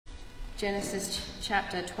Genesis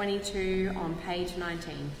chapter 22 on page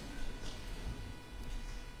 19.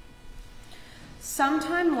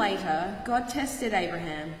 Sometime later, God tested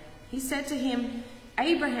Abraham. He said to him,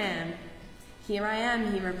 "Abraham." "Here I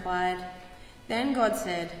am," he replied. Then God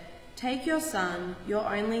said, "Take your son, your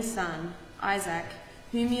only son, Isaac,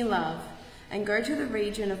 whom you love, and go to the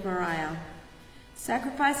region of Moriah.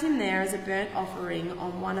 Sacrifice him there as a burnt offering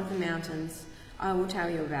on one of the mountains I will tell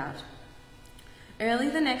you about." Early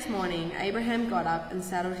the next morning, Abraham got up and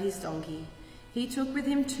saddled his donkey. He took with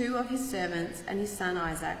him 2 of his servants and his son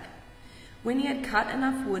Isaac. When he had cut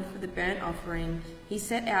enough wood for the burnt offering, he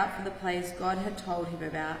set out for the place God had told him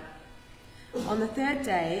about. On the 3rd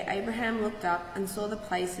day, Abraham looked up and saw the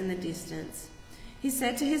place in the distance. He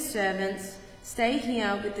said to his servants, "Stay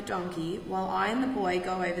here with the donkey while I and the boy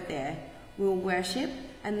go over there. We will worship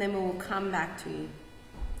and then we will come back to you."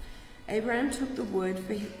 Abraham took the wood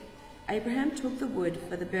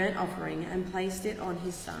for the burnt offering and placed it on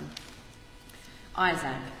his son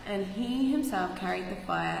Isaac, and he himself carried the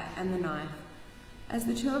fire and the knife. As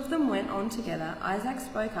the 2 of them went on together, Isaac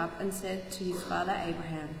spoke up and said to his father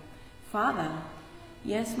Abraham, "Father."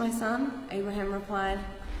 "Yes, my son," Abraham replied.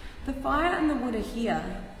 "The fire and the wood are here,"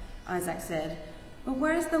 Isaac said, "but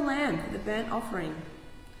where is the lamb for the burnt offering?"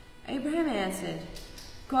 Abraham answered,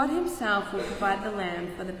 "God himself will provide the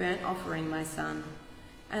lamb for the burnt offering, my son."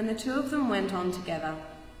 And the 2 of them went on together.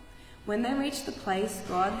 When they reached the place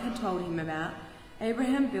God had told him about,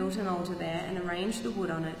 Abraham built an altar there and arranged the wood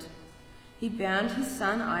on it. He bound his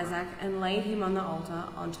son Isaac and laid him on the altar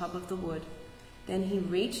on top of the wood. Then he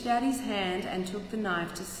reached out his hand and took the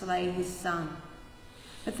knife to slay his son.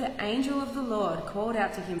 But the angel of the Lord called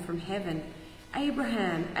out to him from heaven,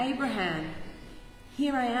 "Abraham, Abraham."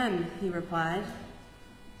 "Here I am," he replied.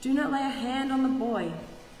 "Do not lay a hand on the boy,"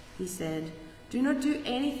 he said. "Do not do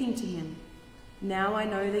anything to him. Now I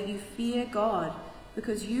know that you fear God,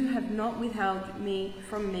 because you have not withheld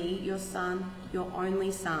from me, your son, your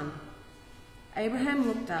only son." Abraham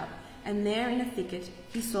looked up, and there in a thicket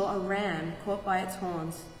he saw a ram caught by its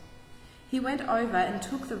horns. He went over and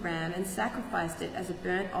took the ram and sacrificed it as a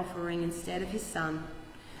burnt offering instead of his son.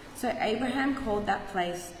 So Abraham called that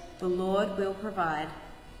place, "The Lord will provide."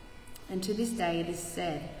 And to this day it is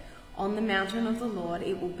said, "On the mountain of the Lord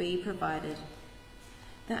it will be provided."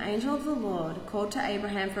 The angel of the Lord called to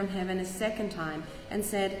Abraham from heaven a second time and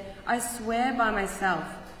said, "I swear by myself,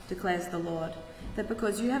 declares the Lord, that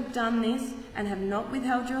because you have done this and have not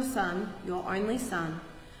withheld your son, your only son,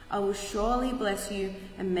 I will surely bless you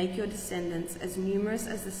and make your descendants as numerous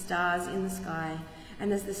as the stars in the sky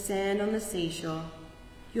and as the sand on the seashore.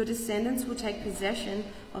 Your descendants will take possession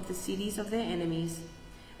of the cities of their enemies,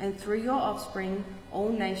 and through your offspring all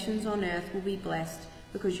nations on earth will be blessed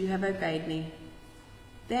because you have obeyed me."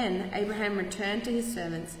 Then Abraham returned to his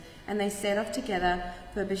servants, and they set off together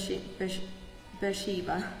for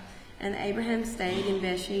Beersheba, and Abraham stayed in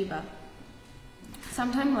Beersheba.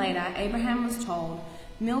 Sometime later, Abraham was told,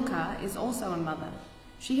 "Milcah is also a mother.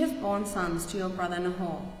 She has borne sons to your brother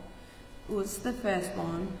Nahor. Uz the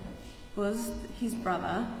firstborn, Buz his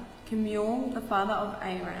brother, Kemuel the father of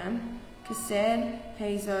Aram, Kesed,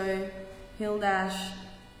 Hazo, Pildash,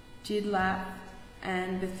 Jidlaph,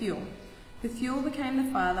 and Bethuel. Bethuel became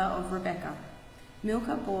the father of Rebekah.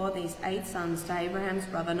 Milcah bore these 8 sons to Abraham's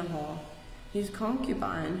brother Nahor. His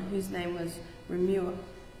concubine, whose name was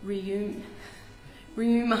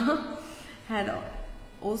Reumah, had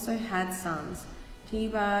also had sons,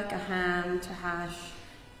 Tebah, Gaham, Tahash,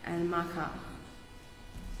 and Maacah.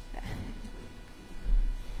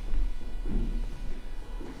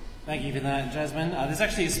 Thank you for that, Jasmine. There's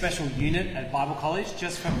actually a special unit at Bible College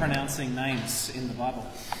just for pronouncing names in the Bible.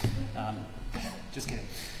 Just kidding.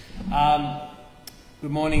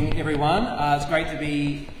 Good morning, everyone. It's great to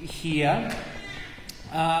be here.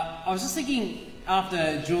 I was just thinking,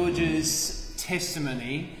 after George's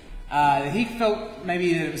testimony, he felt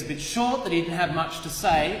maybe that it was a bit short, that he didn't have much to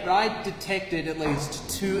say, but I detected at least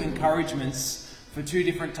 2 encouragements for 2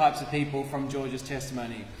 different types of people from George's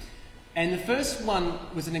testimony. And the first one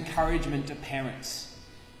was an encouragement to parents.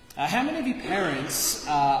 How many of you parents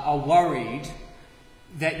are worried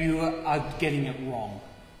that you are getting it wrong?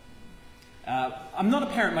 I'm not a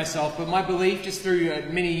parent myself, but my belief just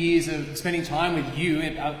through many years of spending time with you,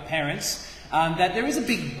 parents, that there is a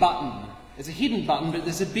big button. There's a hidden button, but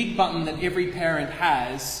there's a big button that every parent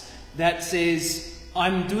has that says,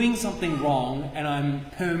 "I'm doing something wrong and I'm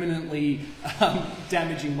permanently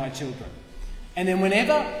damaging my children." And then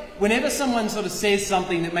whenever someone sort of says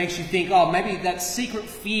something that makes you think, oh, maybe that secret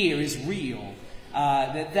fear is real,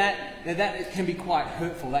 that can be quite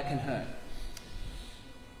hurtful, that can hurt.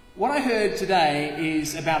 What I heard today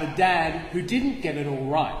is about a dad who didn't get it all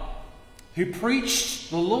right, who preached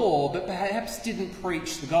the law but perhaps didn't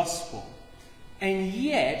preach the gospel. And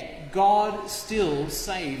yet, God still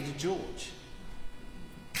saved George.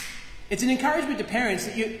 It's an encouragement to parents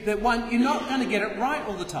that you're not going to get it right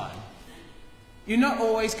all the time. You're not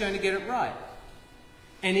always going to get it right.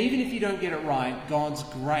 And even if you don't get it right, God's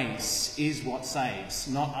grace is what saves,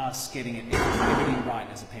 not us getting everything right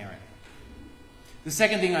as a parent. The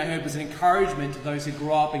second thing I heard was an encouragement to those who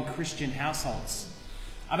grew up in Christian households.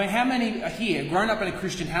 I mean, how many are here, grown up in a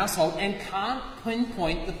Christian household, and can't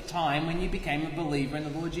pinpoint the time when you became a believer in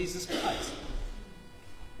the Lord Jesus Christ?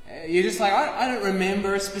 You're just like, I don't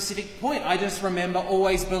remember a specific point. I just remember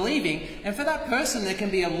always believing. And for that person, there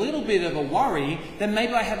can be a little bit of a worry that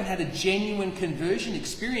maybe I haven't had a genuine conversion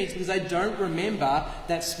experience because I don't remember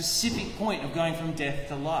that specific point of going from death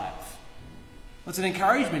to life. Well, it's an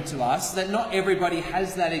encouragement to us that not everybody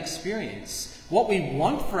has that experience. What we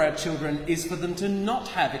want for our children is for them to not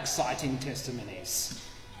have exciting testimonies.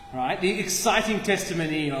 Right? The exciting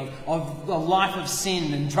testimony of a life of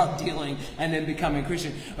sin and drug dealing and then becoming a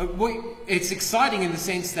Christian. It's exciting in the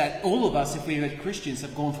sense that all of us, if we are Christians,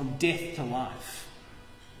 have gone from death to life.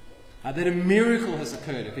 That a miracle has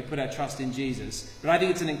occurred if we put our trust in Jesus. But I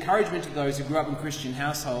think it's an encouragement to those who grew up in Christian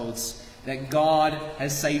households that God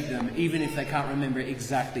has saved them, even if they can't remember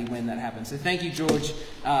exactly when that happened. So thank you, George,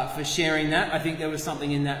 for sharing that. I think there was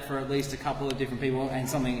something in that for at least a couple of different people, and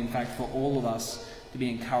something, in fact, for all of us to be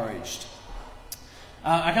encouraged.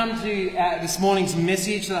 I come to this morning's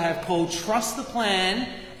message that I have called Trust the Plan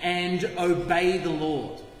and Obey the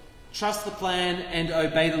Lord. Trust the Plan and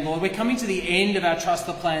Obey the Lord. We're coming to the end of our Trust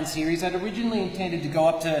the Plan series. I'd originally intended to go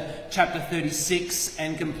up to chapter 36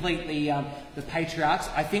 and complete the patriarchs.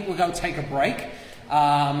 I think we're going to take a break.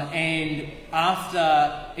 And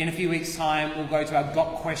after, in a few weeks' time, we'll go to our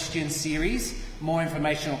Got Questions series. More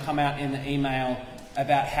information will come out in the email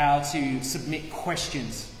about how to submit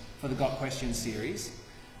questions for the Got Questions series.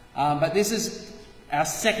 But this is our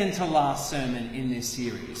second to last sermon in this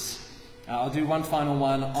series. I'll do one final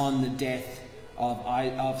one on the death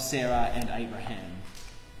of Sarah and Abraham.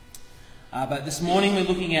 But this morning we're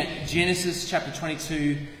looking at Genesis chapter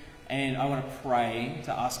 22, and I want to pray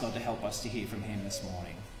to ask God to help us to hear from him this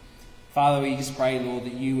morning. Father, we just pray, Lord,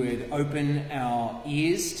 that you would open our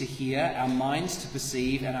ears to hear, our minds to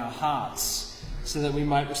perceive, and our hearts so that we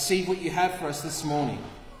might receive what you have for us this morning.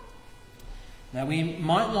 That we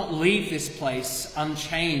might not leave this place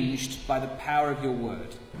unchanged by the power of your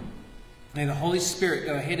word. May the Holy Spirit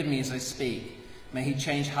go ahead of me as I speak. May he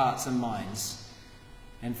change hearts and minds.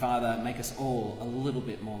 And Father, make us all a little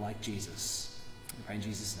bit more like Jesus. We pray in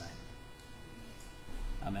Jesus' name.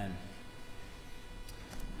 Amen.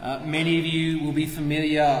 Many of you will be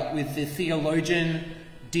familiar with the theologian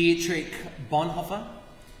Dietrich Bonhoeffer.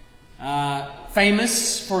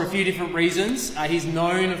 Famous for a few different reasons. He's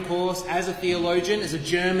known, of course, as a theologian, as a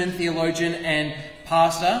German theologian and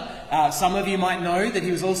pastor. Some of you might know that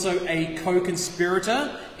he was also a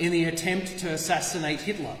co-conspirator in the attempt to assassinate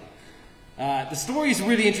Hitler. The story is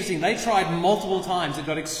really interesting. They tried multiple times. It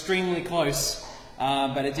got extremely close,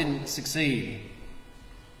 but it didn't succeed.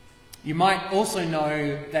 You might also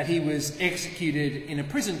know that he was executed in a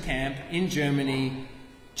prison camp in Germany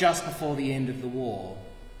just before the end of the war.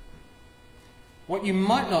 What you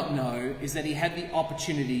might not know is that he had the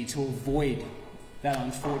opportunity to avoid that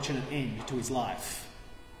unfortunate end to his life.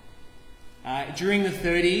 During the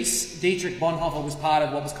 30s, Dietrich Bonhoeffer was part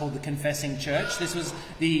of what was called the Confessing Church. This was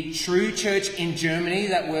the true church in Germany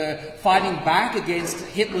that were fighting back against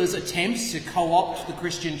Hitler's attempts to co-opt the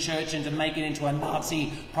Christian church and to make it into a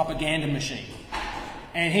Nazi propaganda machine.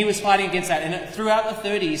 And he was fighting against that. And throughout the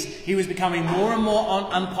 30s, he was becoming more and more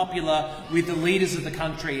unpopular with the leaders of the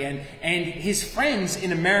country. And his friends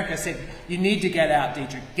in America said, you need to get out,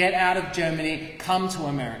 Dietrich. Get out of Germany. Come to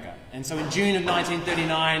America. And so in June of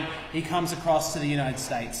 1939, he comes across to the United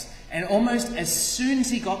States. And almost as soon as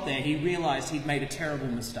he got there, he realized he'd made a terrible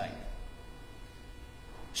mistake.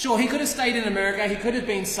 Sure, he could have stayed in America. He could have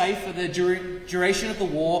been safe for the duration of the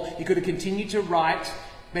war. He could have continued to write.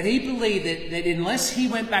 But he believed that unless he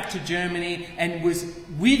went back to Germany and was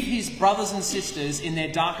with his brothers and sisters in their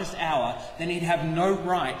darkest hour, then he'd have no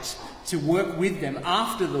right to work with them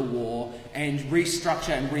after the war and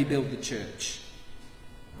restructure and rebuild the church.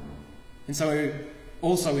 And so,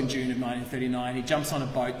 also in June of 1939, he jumps on a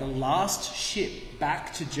boat, the last ship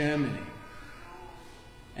back to Germany.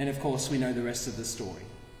 And of course, we know the rest of the story.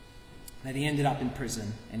 That he ended up in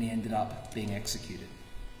prison and he ended up being executed.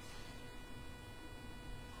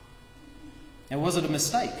 Now, was it a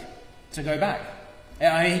mistake to go back?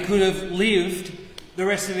 He could have lived the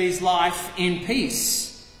rest of his life in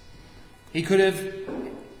peace. He could have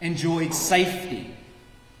enjoyed safety.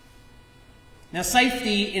 Now,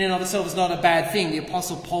 safety in and of itself is not a bad thing. The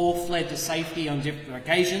Apostle Paul fled to safety on different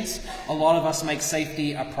occasions. A lot of us make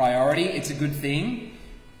safety a priority. It's a good thing.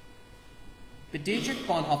 But Dietrich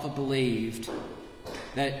Bonhoeffer believed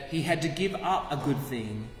that he had to give up a good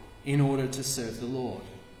thing in order to serve the Lord.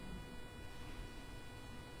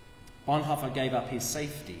 Bonhoeffer gave up his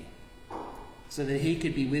safety so that he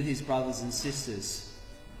could be with his brothers and sisters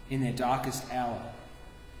in their darkest hour.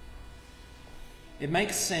 It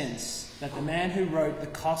makes sense that the man who wrote The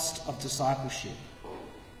Cost of Discipleship,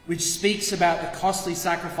 which speaks about the costly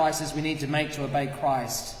sacrifices we need to make to obey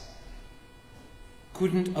Christ,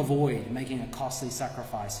 couldn't avoid making a costly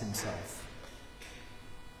sacrifice himself.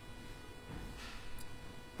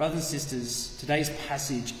 Brothers and sisters, today's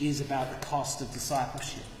passage is about the cost of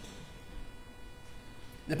discipleship.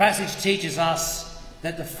 The passage teaches us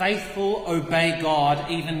that the faithful obey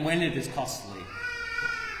God even when it is costly.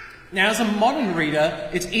 Now, as a modern reader,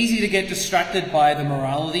 it's easy to get distracted by the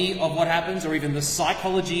morality of what happens or even the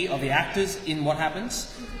psychology of the actors in what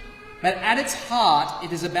happens. But at its heart,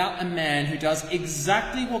 it is about a man who does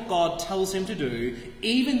exactly what God tells him to do,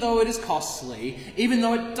 even though it is costly, even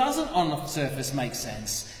though it doesn't on the surface make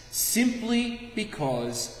sense, simply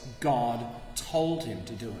because God told him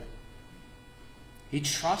to do it. He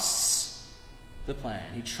trusts the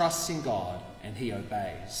plan. He trusts in God and he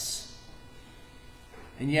obeys.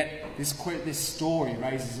 And yet, this story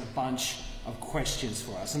raises a bunch of questions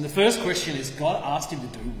for us. And the first question is, God asked him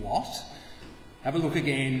to do what? Have a look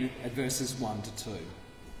again at verses 1 to 2.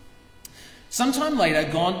 Sometime later,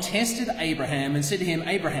 God tested Abraham and said to him,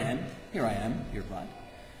 "Abraham," "Here I am," he replied.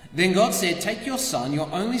 Then God said, "Take your son,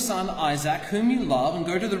 your only son Isaac, whom you love, and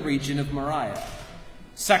go to the region of Moriah.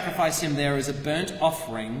 Sacrifice him there as a burnt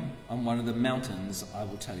offering on one of the mountains I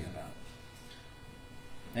will tell you about."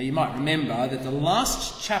 Now, you might remember that the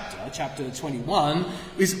last chapter, chapter 21,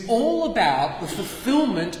 is all about the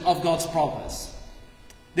fulfillment of God's promise.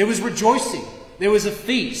 There was rejoicing. There was a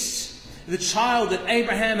feast. The child that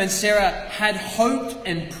Abraham and Sarah had hoped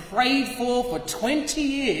and prayed for 20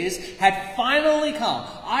 years had finally come.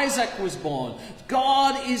 Isaac was born.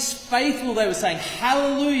 God is faithful, they were saying.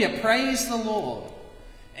 Hallelujah, praise the Lord.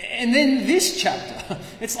 And then this chapter,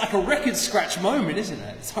 it's like a record scratch moment, isn't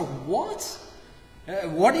it? It's like, what?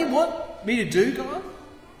 What do you want me to do, God?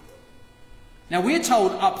 Now, we're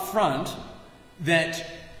told up front that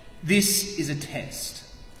this is a test.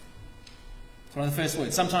 It's one of the first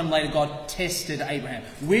words. Sometime later, God tested Abraham.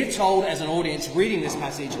 We're told as an audience reading this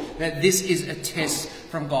passage that this is a test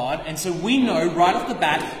from God. And so we know right off the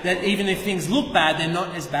bat that even if things look bad, they're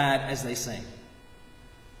not as bad as they seem.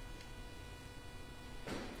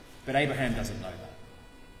 But Abraham doesn't know that.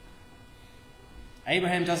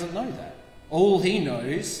 Abraham doesn't know that. All he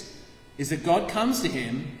knows is that God comes to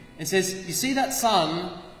him and says, "You see that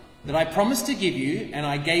son that I promised to give you and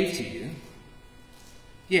I gave to you?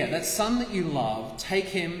 Yeah, that son that you love, take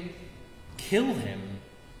him, kill him,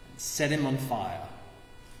 and set him on fire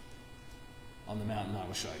on the mountain I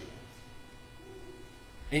will show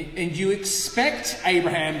you." And you expect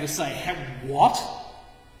Abraham to say, "What?"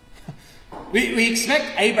 We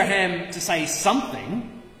expect Abraham to say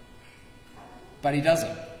something, but he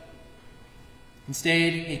doesn't.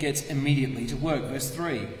 Instead, he gets immediately to work. Verse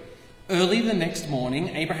 3. Early the next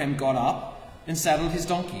morning, Abraham got up and saddled his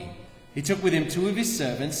donkey. He took with him 2 of his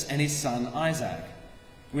servants and his son Isaac.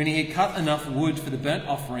 When he had cut enough wood for the burnt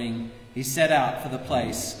offering, he set out for the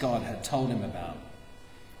place God had told him about.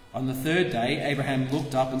 On the 3rd day, Abraham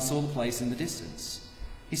looked up and saw the place in the distance.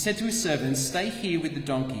 He said to his servants, "Stay here with the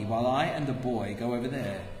donkey while I and the boy go over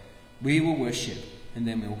there. We will worship and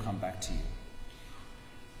then we will come back to you."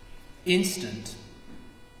 Instant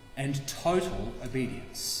and total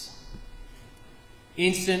obedience.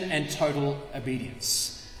 Instant and total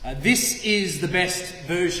obedience. This is the best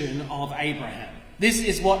version of Abraham. This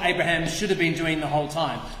is what Abraham should have been doing the whole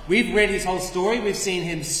time. We've read his whole story. We've seen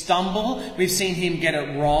him stumble. We've seen him get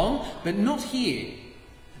it wrong. But not here.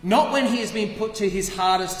 Not when he has been put to his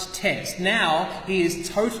hardest test. Now he is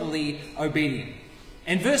totally obedient.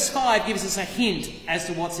 And verse 5 gives us a hint as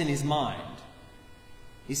to what's in his mind.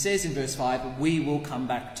 He says in verse 5, "We will come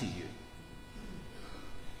back to you."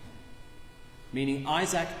 Meaning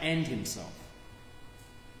Isaac and himself.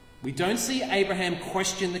 We don't see Abraham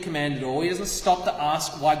question the command at all. He doesn't stop to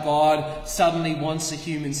ask why God suddenly wants a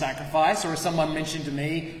human sacrifice, or as someone mentioned to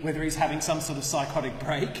me, whether he's having some sort of psychotic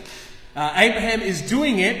break. Abraham is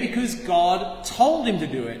doing it because God told him to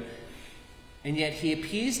do it. And yet he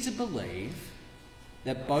appears to believe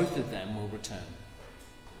that both of them will return.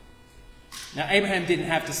 Now, Abraham didn't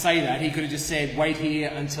have to say that. He could have just said, wait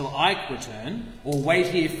here until I return, or wait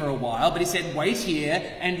here for a while. But he said, wait here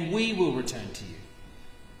and we will return to you.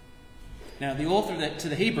 Now, the author to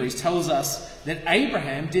the Hebrews tells us that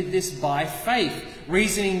Abraham did this by faith,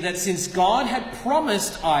 reasoning that since God had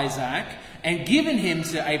promised Isaac and given him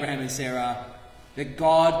to Abraham and Sarah, that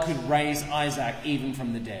God could raise Isaac even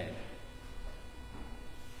from the dead.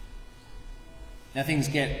 Now, things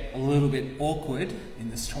get a little bit awkward in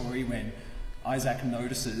the story when Isaac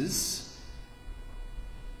notices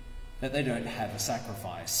that they don't have a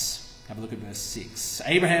sacrifice. Have a look at verse 6.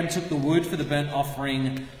 Abraham took the wood for the burnt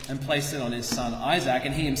offering and placed it on his son Isaac,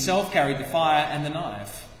 and he himself carried the fire and the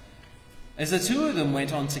knife. As the two of them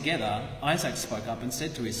went on together, Isaac spoke up and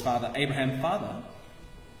said to his father Abraham, "Father."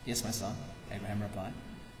 "Yes, my son," Abraham replied.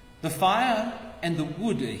 "The fire and the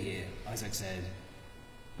wood are here," Isaac said.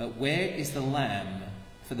 "But where is the lamb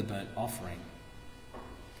for the burnt offering?"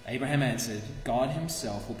 Abraham answered, "God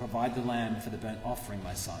himself will provide the lamb for the burnt offering,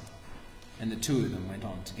 my son." And the two of them went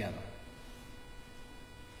on together.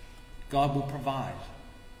 God will provide,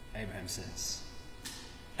 Abraham says.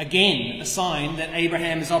 Again, a sign that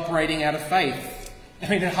Abraham is operating out of faith. I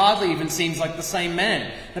mean, it hardly even seems like the same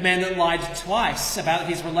man. The man that lied twice about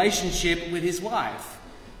his relationship with his wife.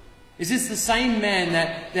 Is this the same man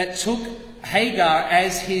that took Hagar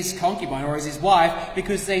as his concubine or as his wife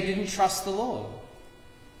because they didn't trust the Lord?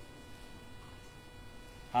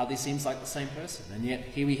 Hardly seems like the same person. And yet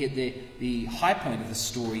here we hit the high point of the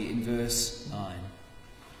story in verse 9.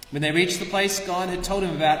 When they reached the place God had told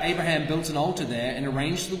him about, Abraham built an altar there and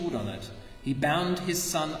arranged the wood on it. He bound his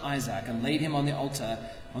son Isaac and laid him on the altar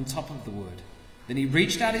on top of the wood. Then he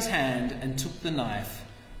reached out his hand and took the knife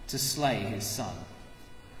to slay his son.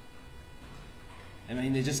 I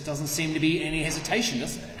mean, there just doesn't seem to be any hesitation,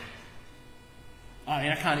 does there? I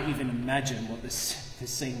mean, I can't even imagine what this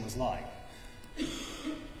scene was like.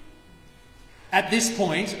 At this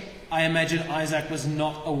point, I imagine Isaac was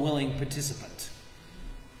not a willing participant.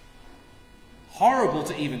 Horrible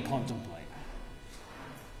to even contemplate.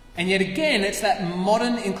 And yet again, it's that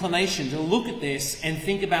modern inclination to look at this and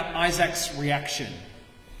think about Isaac's reaction,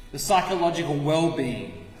 the psychological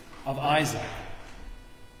well-being of Isaac,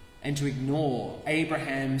 and to ignore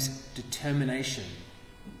Abraham's determination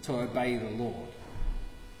to obey the Lord.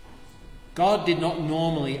 God did not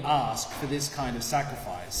normally ask for this kind of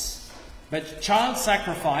sacrifice, but child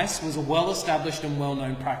sacrifice was a well-established and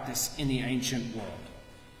well-known practice in the ancient world.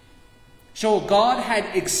 Sure, God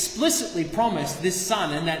had explicitly promised this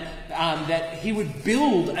son and that he would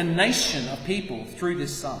build a nation of people through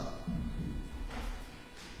this son.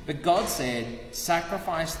 But God said,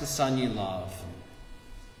 "Sacrifice the son you love."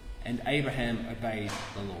 And Abraham obeyed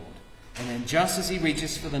the Lord. And then just as he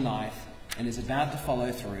reaches for the knife and is about to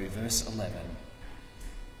follow through, verse 11.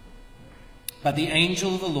 But the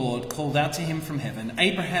angel of the Lord called out to him from heaven,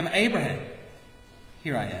 "Abraham, Abraham."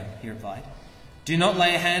 "Here I am," he replied. "Do not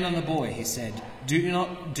lay a hand on the boy," he said. "Do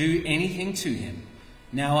not do anything to him.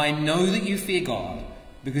 Now I know that you fear God,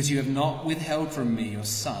 because you have not withheld from me your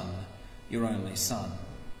son, your only son."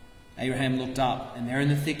 Abraham looked up, and there in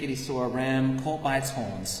the thicket he saw a ram caught by its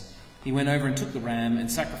horns. He went over and took the ram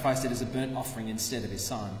and sacrificed it as a burnt offering instead of his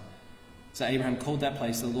son. So Abraham called that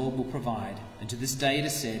place, "The Lord will provide." And to this day it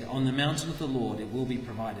is said, "On the mountain of the Lord it will be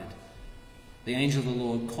provided." The angel of the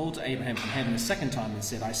Lord called to Abraham from heaven a second time and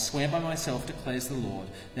said, "I swear by myself, declares the Lord,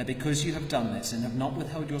 that because you have done this and have not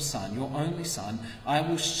withheld your son, your only son, I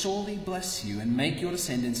will surely bless you and make your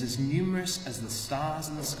descendants as numerous as the stars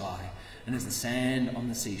in the sky and as the sand on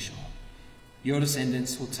the seashore. Your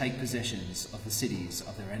descendants will take possessions of the cities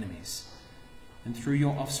of their enemies. And through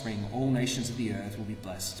your offspring, all nations of the earth will be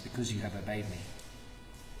blessed because you have obeyed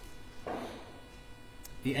me."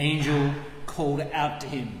 The angel called out to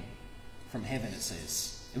him from heaven, it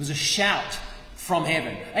says. It was a shout from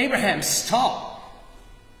heaven. "Abraham, stop!"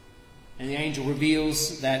 And the angel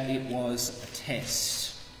reveals that it was a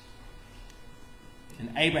test.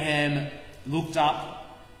 And Abraham looked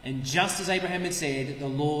up, and just as Abraham had said, the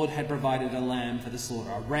Lord had provided a lamb for the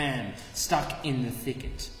slaughter, a ram stuck in the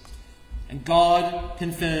thicket. And God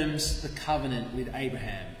confirms the covenant with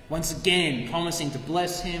Abraham, once again promising to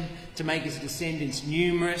bless him, to make his descendants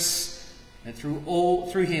numerous, and through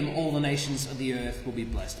him all the nations of the earth will be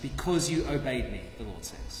blessed, because you obeyed me, the Lord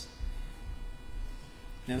says.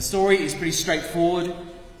 Now the story is pretty straightforward.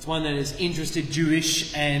 It's one that has interested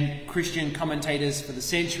Jewish and Christian commentators for the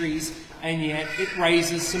centuries, and yet it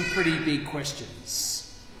raises some pretty big questions.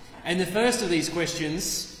 And the first of these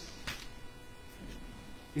questions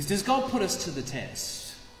is, does God put us to the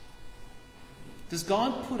test? Does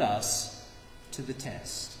God put us to the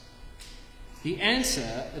test? The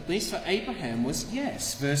answer, at least for Abraham, was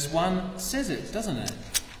yes. Verse 1 says it, doesn't it?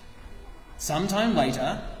 Sometime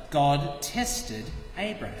later, God tested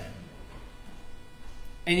Abraham.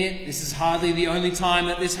 And yet, this is hardly the only time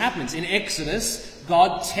that this happens. In Exodus,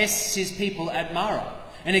 God tests his people at Marah.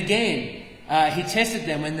 And again, he tested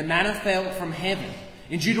them when the manna fell from heaven.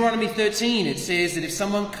 In Deuteronomy 13, it says that if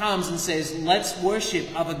someone comes and says, let's worship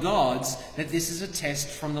other gods, that this is a test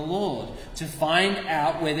from the Lord to find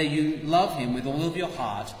out whether you love him with all of your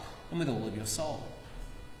heart and with all of your soul.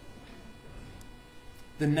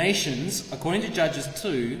 The nations, according to Judges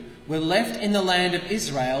 2, were left in the land of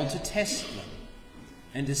Israel to test them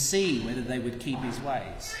and to see whether they would keep his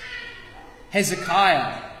ways.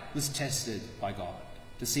 Hezekiah was tested by God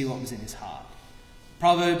to see what was in his heart.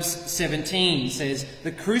 Proverbs 17 says,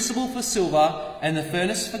 the crucible for silver and the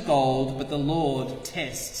furnace for gold, but the Lord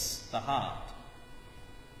tests the heart.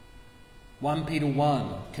 1 Peter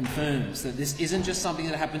 1 confirms that this isn't just something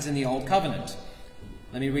that happens in the Old Covenant.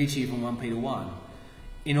 Let me read to you from 1 Peter 1.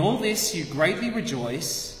 In all this you greatly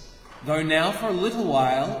rejoice, though now for a little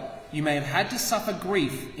while you may have had to suffer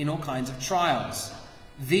grief in all kinds of trials.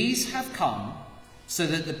 These have come so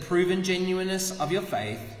that the proven genuineness of your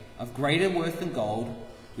faith, of greater worth than gold,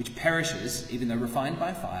 which perishes, even though refined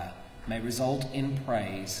by fire, may result in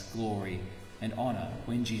praise, glory, and honour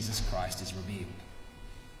when Jesus Christ is revealed.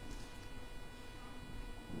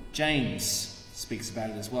 James speaks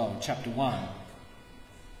about it as well in chapter 1.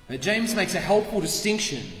 But James makes a helpful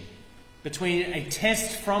distinction between a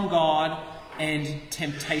test from God and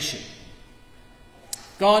temptation.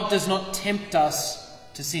 God does not tempt us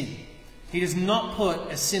to sin. He does not put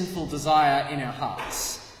a sinful desire in our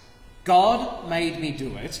hearts. God made me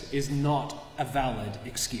do it is not a valid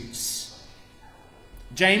excuse.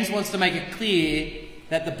 James wants to make it clear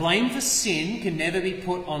that the blame for sin can never be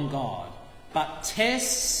put on God, but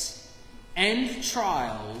tests and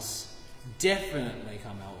trials definitely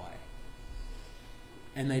come our way.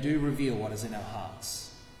 And they do reveal what is in our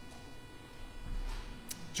hearts.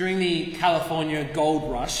 During the California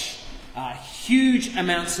gold rush, huge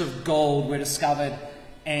amounts of gold were discovered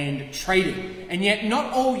and traded. And yet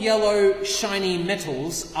not all yellow shiny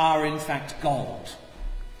metals are in fact gold.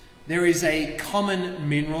 There is a common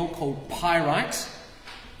mineral called pyrite,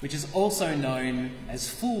 which is also known as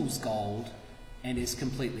fool's gold and is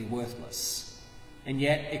completely worthless. And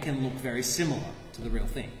yet it can look very similar to the real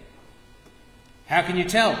thing. How can you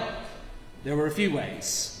tell? There were a few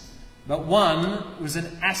ways, but one was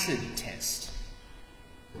an acid test.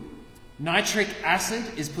 Nitric acid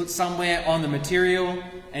is put somewhere on the material,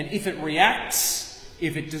 and if it reacts,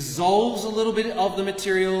 if it dissolves a little bit of the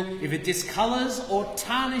material, if it discolours or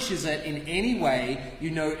tarnishes it in any way,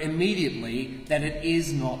 you know immediately that it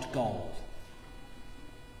is not gold.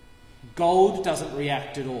 Gold doesn't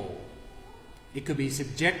react at all. It could be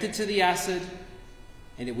subjected to the acid,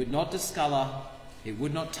 and it would not discolour, it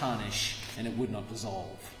would not tarnish, and it would not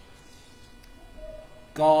dissolve.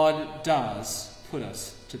 God does put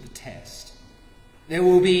us to the test. There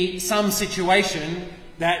will be some situation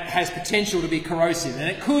that has potential to be corrosive, and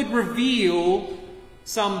it could reveal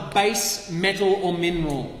some base metal or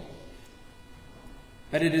mineral,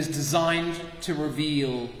 but it is designed to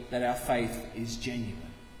reveal that our faith is genuine.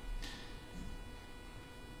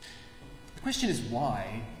 The question is,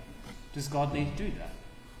 why does God need to do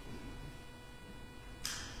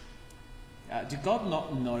that? Did God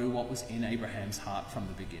not know what was in Abraham's heart from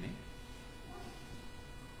the beginning?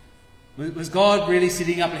 Was God really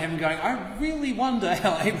sitting up in heaven going, I really wonder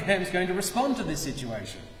how Abraham's going to respond to this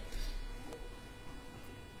situation?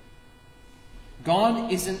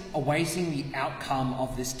 God isn't awaiting the outcome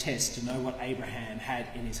of this test to know what Abraham had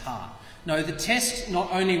in his heart. No, the test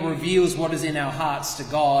not only reveals what is in our hearts to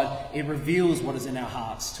God, it reveals what is in our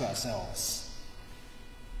hearts to ourselves.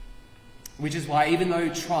 Which is why, even though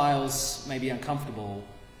trials may be uncomfortable,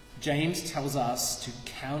 James tells us to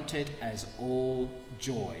count it as all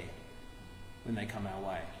joy when they come our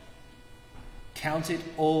way. Count it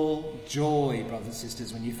all joy, brothers and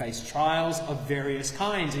sisters, when you face trials of various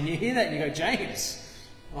kinds. And you hear that and you go, James,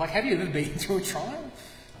 like, have you ever been through a trial?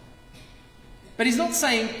 But he's not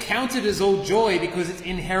saying count it as all joy because it's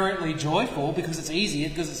inherently joyful, because it's easy,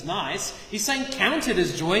 because it's nice. He's saying count it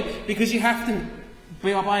as joy because you have to,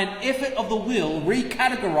 by an effort of the will,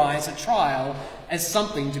 recategorize a trial as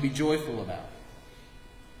something to be joyful about.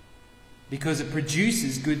 Because it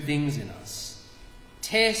produces good things in us.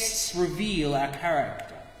 Tests reveal our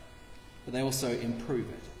character, but they also improve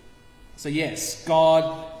it. So yes,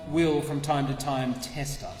 God will from time to time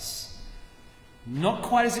test us. Not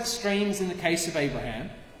quite as extreme as in the case of Abraham,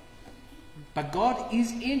 but God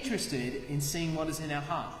is interested in seeing what is in our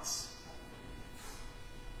hearts.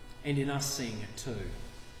 and in us seeing it too.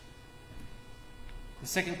 The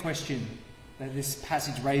second question that this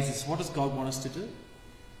passage raises, what does God want us to do?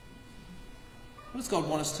 What does God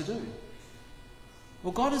want us to do?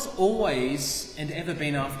 Well, God has always and ever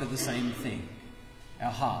been after the same thing,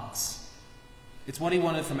 our hearts. It's what he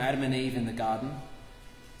wanted from Adam and Eve in the garden.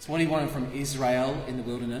 It's what he wanted from Israel in the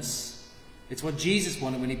wilderness. It's what Jesus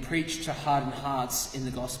wanted when he preached to hardened hearts in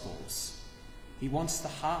the Gospels. He wants the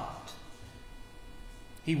heart.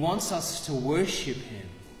 He wants us to worship him,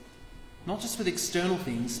 not just with external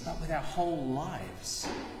things, but with our whole lives.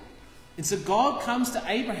 And so God comes to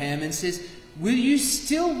Abraham and says, will you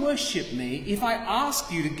still worship me if I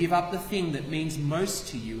ask you to give up the thing that means most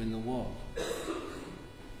to you in the world?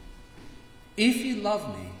 If you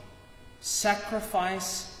love me,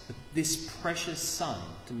 sacrifice this precious son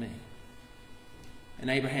to me. And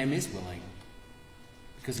Abraham is willing,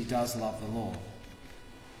 because he does love the Lord.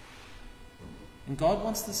 And God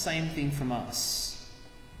wants the same thing from us.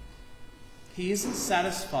 He isn't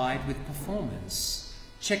satisfied with performance,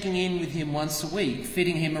 checking in with him once a week,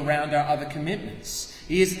 fitting him around our other commitments.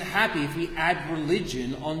 He isn't happy if we add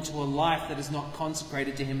religion onto a life that is not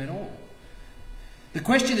consecrated to him at all. The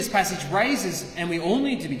question this passage raises, and we all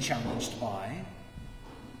need to be challenged by,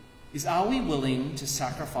 is, are we willing to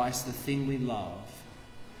sacrifice the thing we love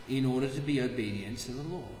in order to be obedient to the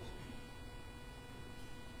Lord?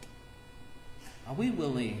 Are we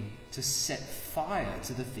willing to set fire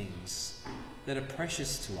to the things that are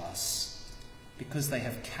precious to us because they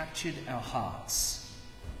have captured our hearts,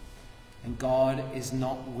 and God is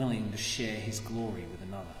not willing to share his glory with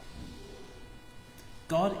another?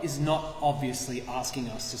 God is not obviously asking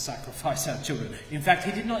us to sacrifice our children. In fact,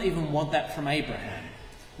 he did not even want that from Abraham.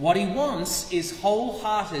 What he wants is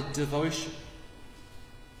wholehearted devotion.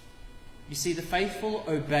 You see, the faithful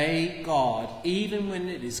obey God even when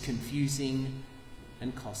it is confusing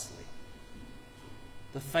and costly.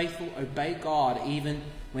 The faithful obey God even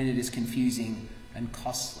when it is confusing and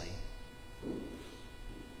costly.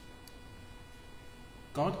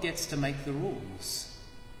 God gets to make the rules.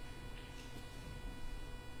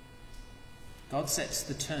 God sets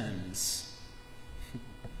the terms.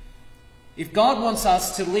 If God wants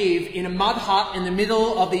us to live in a mud hut in the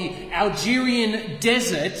middle of the Algerian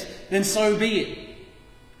desert, then so be it.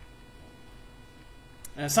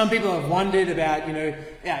 Some people have wondered about,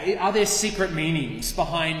 are there secret meanings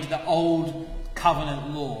behind the old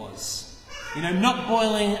covenant laws? Not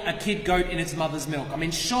boiling a kid goat in its mother's milk. I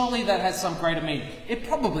mean, surely that has some greater meaning. It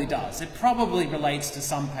probably does. It probably relates to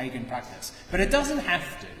some pagan practice. But it doesn't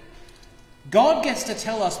have to. God gets to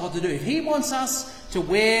tell us what to do. If he wants us to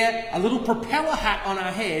wear a little propeller hat on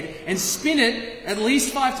our head and spin it at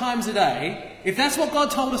least 5 times a day, if that's what God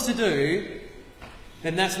told us to do,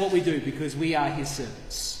 then that's what we do, because we are his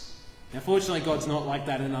servants. Now, fortunately, God's not like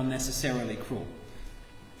that and unnecessarily cruel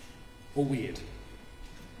or weird.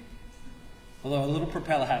 Although a little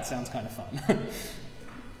propeller hat sounds kind of fun.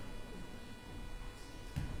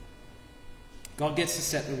 God gets to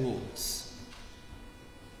set the rules.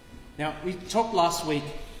 Now, we talked last week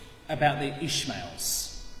about the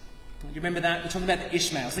Ishmaels. Do you remember that? We're talking about the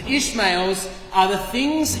Ishmaels. The Ishmaels are the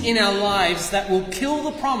things in our lives that will kill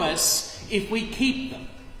the promise if we keep them.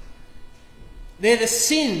 They're the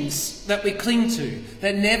sins that we cling to,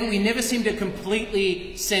 that we never seem to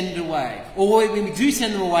completely send away. Or when we do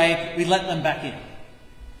send them away, we let them back in.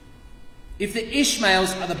 If the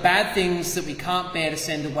Ishmaels are the bad things that we can't bear to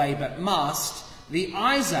send away but must, the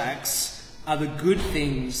Isaacs are the good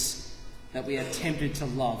things that we are tempted to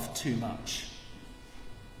love too much.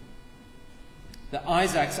 The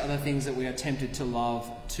Isaacs are the things that we are tempted to love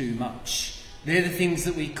too much. They're the things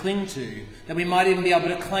that we cling to, that we might even be able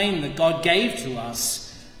to claim that God gave to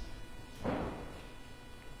us.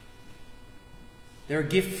 They're a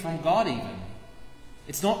gift from God even.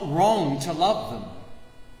 It's not wrong to love them,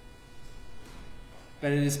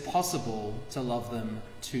 but it is possible to love them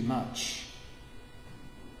too much.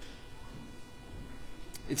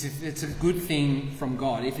 It's a good thing from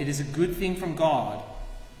God. If it is a good thing from God,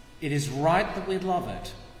 it is right that we love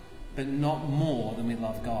it, but not more than we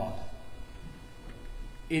love God.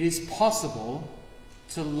 It is possible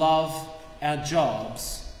to love our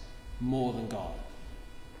jobs more than God.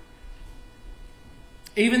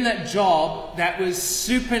 Even that job that was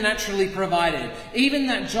supernaturally provided, even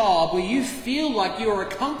that job where you feel like you are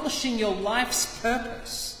accomplishing your life's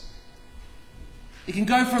purpose, it can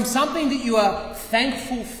go from something that you are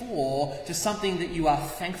thankful for to something that you are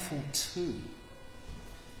thankful to.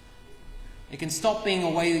 It can stop being a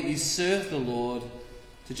way that you serve the Lord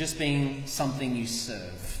to just being something you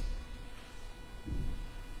serve.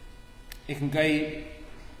 It can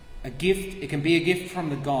It can be a gift from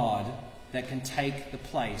the God that can take the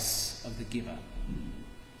place of the giver.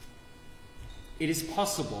 It is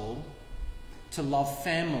possible to love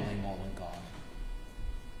family more than God.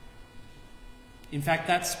 In fact,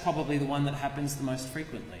 that's probably the one that happens the most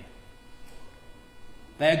frequently.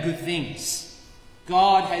 They are good things.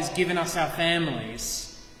 God has given us our families.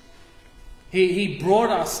 He brought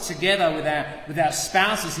us together with our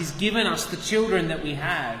spouses. He's given us the children that we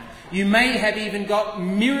have. You may have even got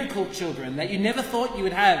miracle children that you never thought you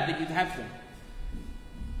would have, but you'd have them.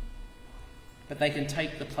 But they can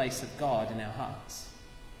take the place of God in our hearts.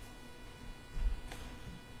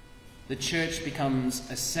 The church becomes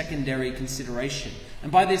a secondary consideration.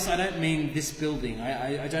 And by this, I don't mean this building.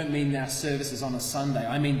 I don't mean our services on a Sunday.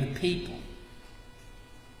 I mean the people.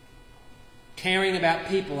 Caring about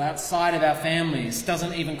people outside of our families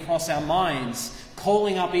doesn't even cross our minds.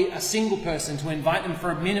 Calling up a single person to invite them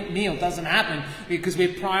for a meal doesn't happen because we're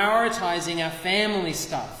prioritizing our family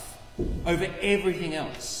stuff over everything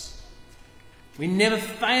else. We never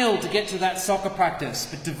fail to get to that soccer practice,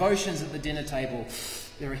 but devotions at the dinner table,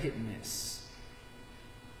 they're a hit and miss.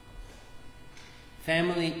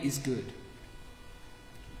 Family is good.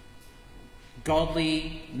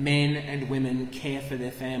 Godly men and women care for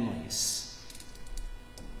their families.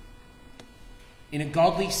 In a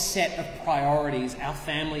godly set of priorities, our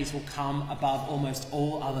families will come above almost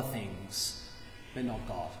all other things, but not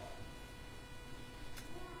God.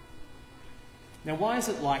 Now, why is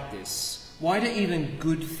it like this? Why do even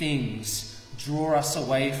good things draw us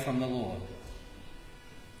away from the Lord?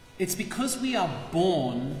 It's because we are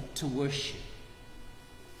born to worship.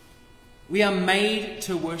 We are made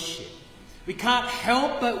to worship. We can't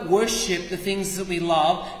help but worship the things that we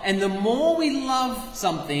love, and the more we love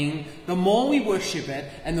something, the more we worship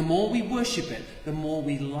it, and the more we worship it, the more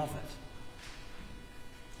we love it.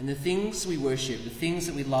 And the things we worship, the things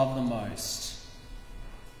that we love the most,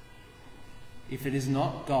 if it is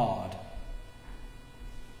not God,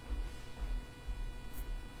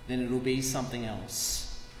 then it will be something else.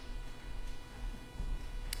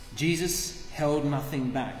 Jesus held nothing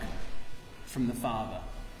back from the Father.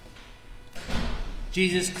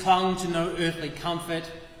 Jesus clung to no earthly comfort,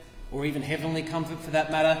 or even heavenly comfort for that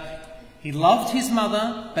matter. He loved his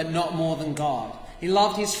mother, but not more than God. He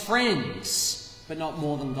loved his friends, but not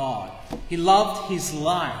more than God. He loved his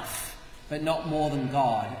life, but not more than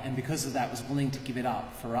God, and because of that was willing to give it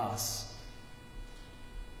up for us.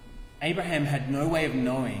 Abraham had no way of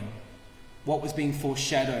knowing what was being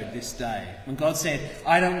foreshadowed this day. When God said,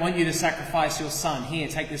 I don't want you to sacrifice your son. Here,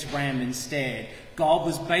 take this ram instead. God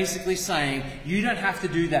was basically saying, you don't have to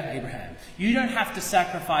do that, Abraham. You don't have to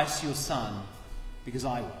sacrifice your son, because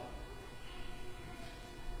I will.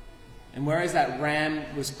 And whereas that ram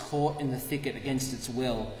was caught in the thicket against its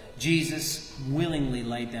will, Jesus willingly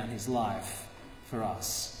laid down his life for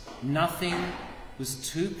us. Nothing was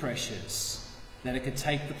too precious that it could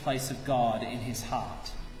take the place of God in his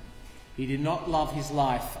heart. He did not love his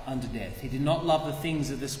life unto death. He did not love the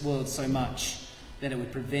things of this world so much that it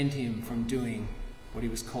would prevent him from doing what he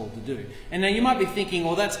was called to do. And now you might be thinking,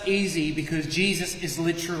 well, that's easy because Jesus is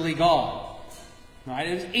literally God. Right?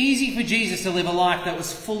 It was easy for Jesus to live a life that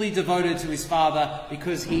was fully devoted to his Father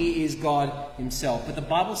because he is God himself. But the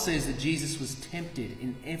Bible says that Jesus was tempted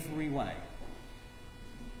in every way.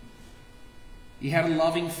 He had a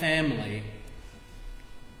loving family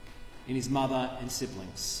in his mother and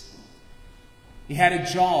siblings. He had a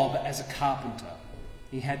job as a carpenter.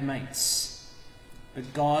 He had mates.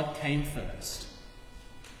 But God came first.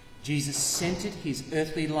 Jesus centered his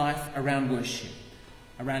earthly life around worship,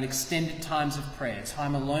 around extended times of prayer,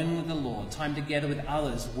 time alone with the Lord, time together with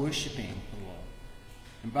others worshipping the Lord.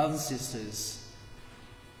 And brothers and sisters,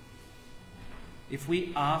 if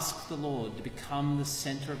we ask the Lord to become the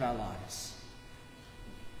center of our lives,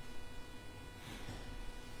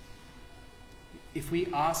 if we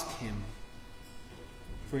ask him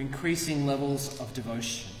for increasing levels of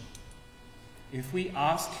devotion, if we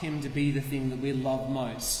ask him to be the thing that we love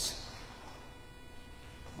most,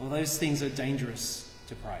 well, those things are dangerous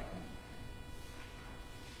to pray.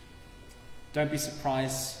 Don't be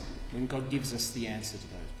surprised when God gives us the answer to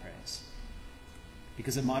those prayers,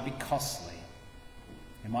 because it might be costly,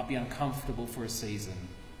 it might be uncomfortable for a season,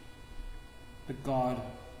 but God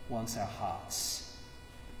wants our hearts,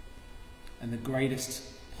 and the greatest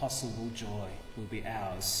possible joy will be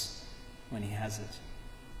ours when he has it.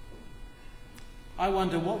 I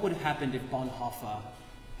wonder what would have happened if Bonhoeffer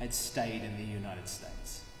had stayed in the United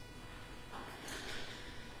States.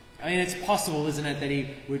 I mean, it's possible, isn't it, that he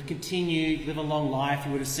would continue, live a long life.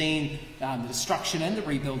 He would have seen the destruction and the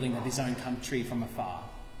rebuilding of his own country from afar.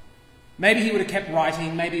 Maybe he would have kept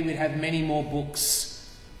writing. Maybe we'd have many more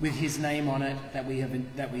books with his name on it that we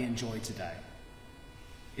enjoy today.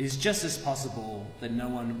 It is just as possible that no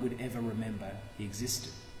one would ever remember he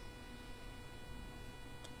existed.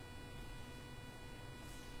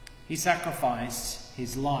 He sacrificed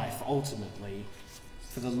his life ultimately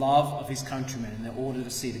for the love of his countrymen in order to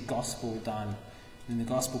see the gospel done and the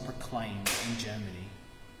gospel proclaimed in Germany.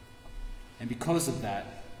 And because of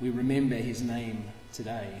that, we remember his name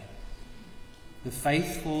today. The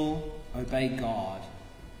faithful obey God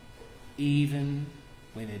even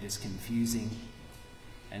when it is confusing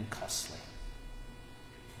and costly.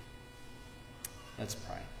 Let's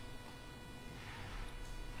pray.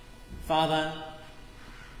 Father,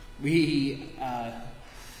 we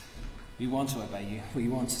want to obey you, we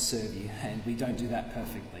want to serve you, and we don't do that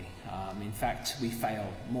perfectly. In fact, we fail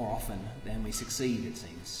more often than we succeed, it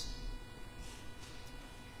seems.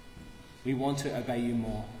 We want to obey you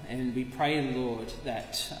more, and we pray, Lord,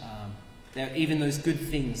 that even those good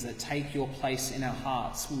things that take your place in our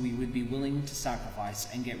hearts, we would be willing to sacrifice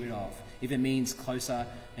and get rid of, if it means closer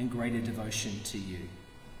and greater devotion to you.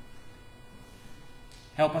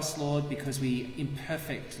 Help us, Lord, because we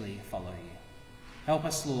imperfectly follow you. Help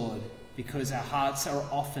us, Lord, because our hearts are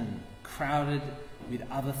often crowded with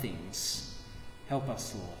other things. Help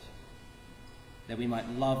us, Lord, that we might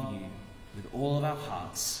love you with all of our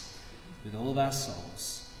hearts, with all of our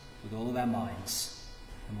souls, with all of our minds,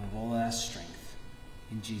 and with all our strength.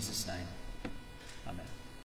 In Jesus' name, amen.